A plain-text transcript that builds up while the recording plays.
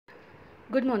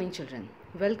Good morning, children.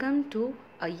 Welcome to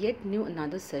a yet new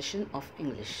another session of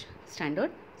English,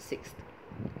 Standard 6th.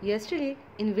 Yesterday,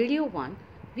 in video 1,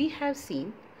 we have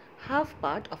seen half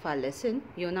part of our lesson,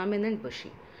 Yonamine and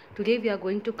Bushi. Today, we are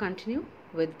going to continue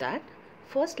with that.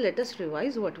 First, let us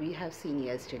revise what we have seen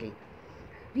yesterday.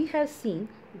 We have seen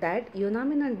that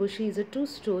Yonamine and Bushi is a true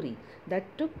story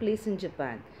that took place in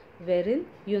Japan, wherein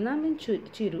Yonamine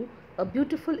Chiru, a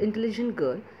beautiful, intelligent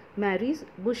girl, marries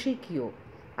Bushi Kiyo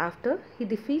after he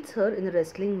defeats her in a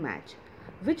wrestling match,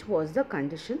 which was the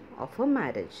condition of her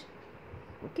marriage.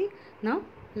 Okay, now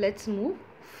let's move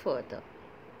further.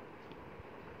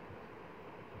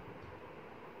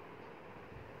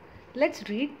 Let's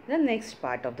read the next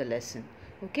part of the lesson.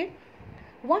 Okay.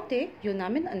 One day,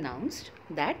 Yonamine announced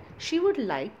that she would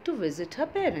like to visit her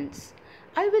parents.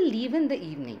 I will leave in the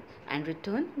evening and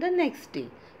return the next day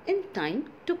in time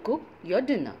to cook your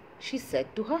dinner, she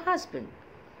said to her husband.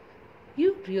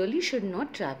 You really should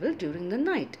not travel during the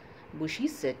night, Bushi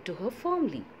said to her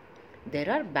firmly.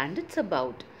 There are bandits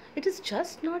about. It is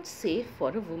just not safe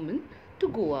for a woman to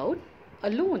go out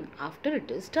alone after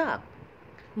it is dark.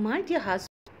 My dear husband,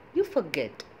 you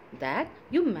forget that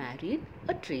you married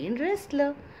a trained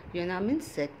wrestler, Yonamine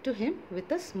said to him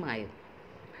with a smile.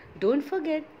 Don't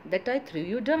forget that I threw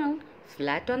you down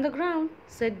flat on the ground,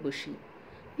 said Bushi.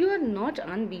 You are not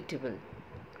unbeatable.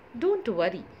 Don't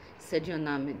worry, said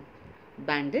Yonamine.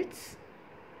 Bandits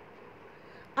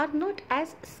are not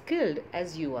as skilled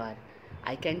as you are.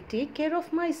 I can take care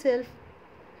of myself.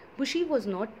 Bushi was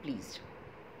not pleased.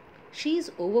 She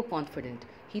is overconfident,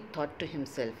 he thought to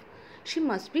himself. She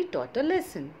must be taught a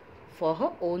lesson. For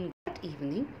her own that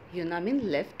evening,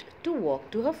 Yonamine left to walk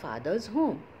to her father's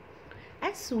home.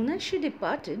 As soon as she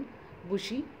departed,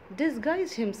 Bushi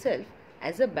disguised himself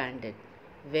as a bandit,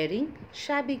 wearing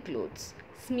shabby clothes,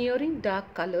 smearing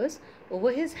dark colors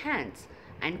over his hands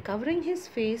and covering his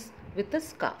face with a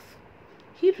scarf.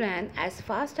 He ran as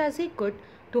fast as he could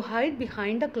to hide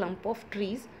behind a clump of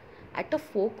trees at a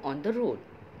fork on the road.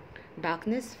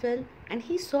 Darkness fell and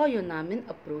he saw Yonamine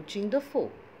approaching the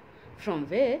fork, from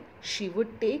where she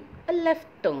would take a left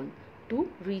turn to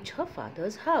reach her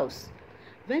father's house.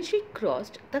 When she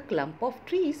crossed the clump of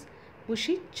trees,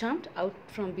 Bushi jumped out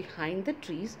from behind the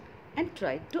trees and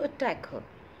tried to attack her.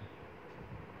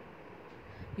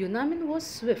 Yonamine was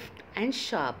swift and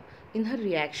sharp in her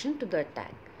reaction to the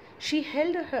attack. She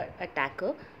held her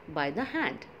attacker by the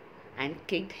hand and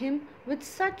kicked him with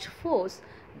such force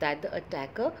that the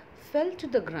attacker fell to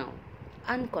the ground,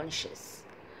 unconscious.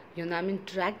 Yonamine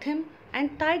dragged him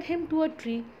and tied him to a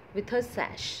tree with her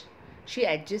sash. She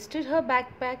adjusted her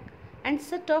backpack and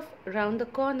set off round the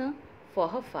corner for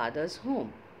her father's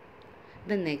home.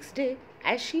 The next day,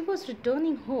 as she was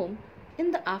returning home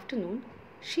in the afternoon,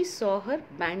 she saw her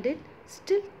bandit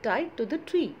still tied to the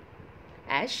tree,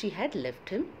 as she had left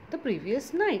him the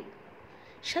previous night.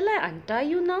 Shall I untie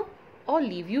you now or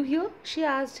leave you here? She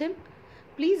asked him.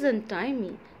 Please untie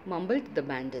me, mumbled the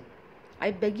bandit.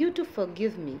 I beg you to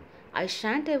forgive me. I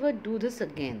shan't ever do this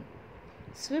again.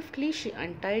 Swiftly she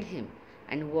untied him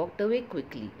and walked away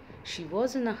quickly. She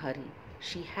was in a hurry.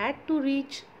 She had to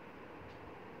reach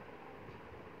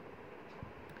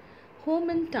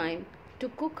home in time to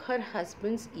cook her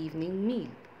husband's evening meal.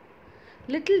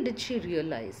 Little did she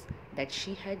realize that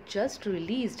she had just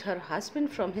released her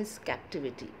husband from his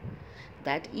captivity.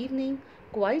 That evening,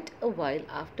 quite a while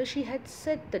after she had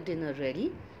set the dinner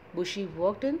ready, Bushi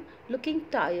walked in looking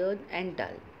tired and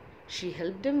dull. She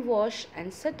helped him wash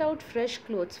and set out fresh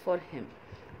clothes for him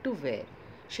to wear.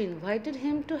 She invited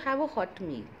him to have a hot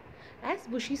meal. As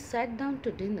Bushi sat down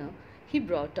to dinner, he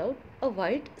brought out a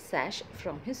white sash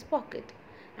from his pocket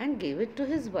and gave it to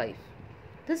his wife.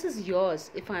 This is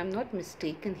yours, if I am not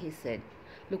mistaken, he said,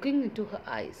 looking into her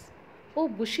eyes. Oh,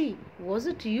 Bushi, was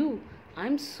it you? I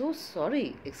am so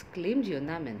sorry, exclaimed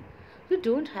Yonamine. You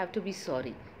don't have to be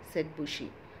sorry, said Bushi.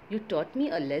 You taught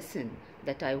me a lesson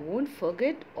that I won't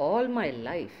forget all my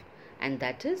life, and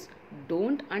that is,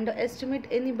 don't underestimate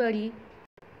anybody.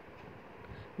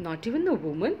 Not even a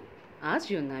woman? Asked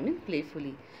Yonamine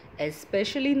playfully.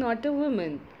 Especially not a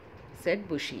woman, said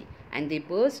Bushi, and they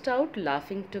burst out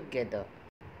laughing together.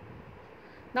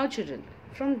 Now children,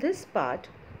 from this part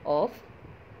of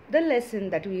the lesson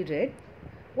that we read,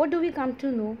 what do we come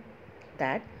to know?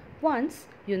 That once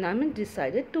Yonamine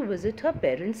decided to visit her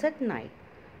parents at night.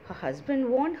 Her husband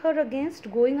warned her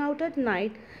against going out at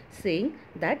night, saying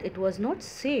that it was not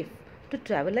safe to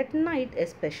travel at night,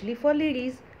 especially for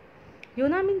ladies.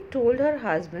 Yonamine told her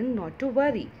husband not to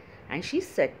worry, and she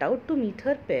set out to meet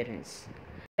her parents.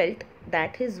 Felt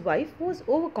that his wife was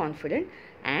overconfident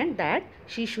and that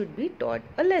she should be taught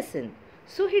a lesson.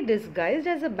 So he disguised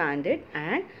as a bandit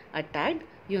and attacked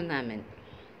Yonamine.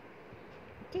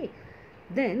 Okay.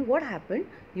 Then what happened?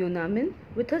 Yonamine,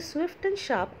 with her swift and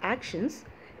sharp actions,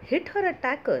 hit her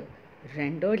attacker,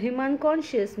 rendered him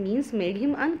unconscious, means made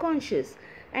him unconscious,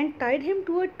 and tied him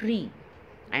to a tree,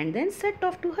 and then set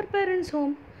off to her parents'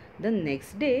 home. The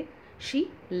next day,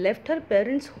 she left her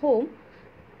parents' home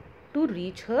to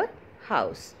reach her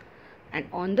house. And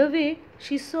on the way,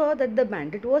 she saw that the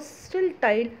bandit was still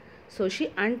tied, so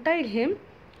she untied him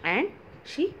and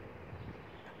she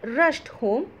rushed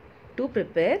home to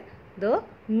prepare the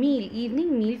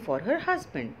evening meal for her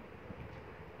husband.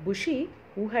 Bushi,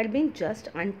 who had been just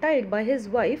untied by his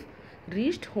wife,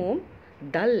 reached home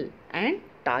dull and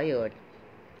tired.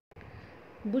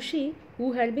 Bushi,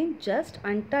 who had been just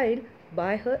untied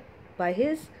by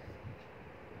his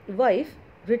wife,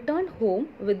 returned home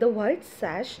with the white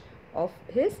sash of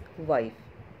his wife.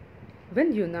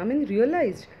 When Yonamine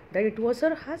realized that it was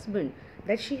her husband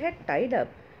that she had tied up,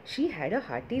 she had a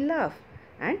hearty laugh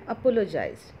and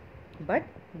apologized. But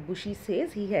Bushi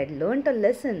says he had learnt a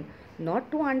lesson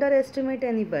not to underestimate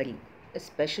anybody,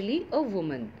 especially a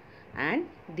woman, and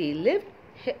they lived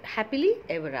happily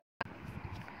ever after.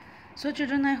 So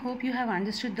children, I hope you have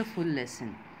understood the full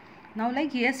lesson. Now,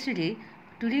 like yesterday,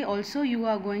 today also you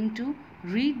are going to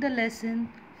read the lesson,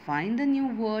 find the new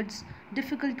words,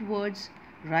 difficult words,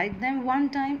 write them one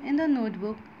time in the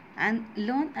notebook, and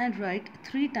learn and write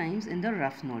 3 times in the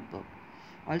rough notebook.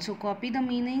 Also copy the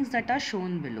meanings that are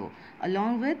shown below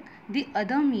along with the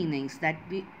other meanings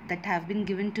that have been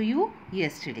given to you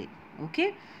yesterday.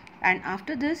 Okay, and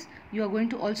after this you are going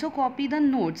to also copy the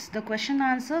notes, the question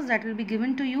answers that will be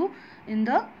given to you in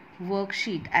the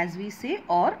worksheet, as we say,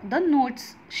 or the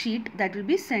notes sheet that will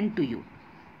be sent to you.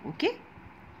 Okay,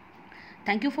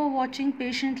 thank you for watching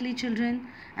patiently, children,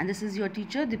 and this is your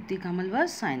teacher Dipti Kamalwar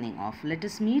signing off. Let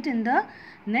us meet in the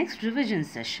next revision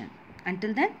session.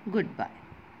 Until then, goodbye.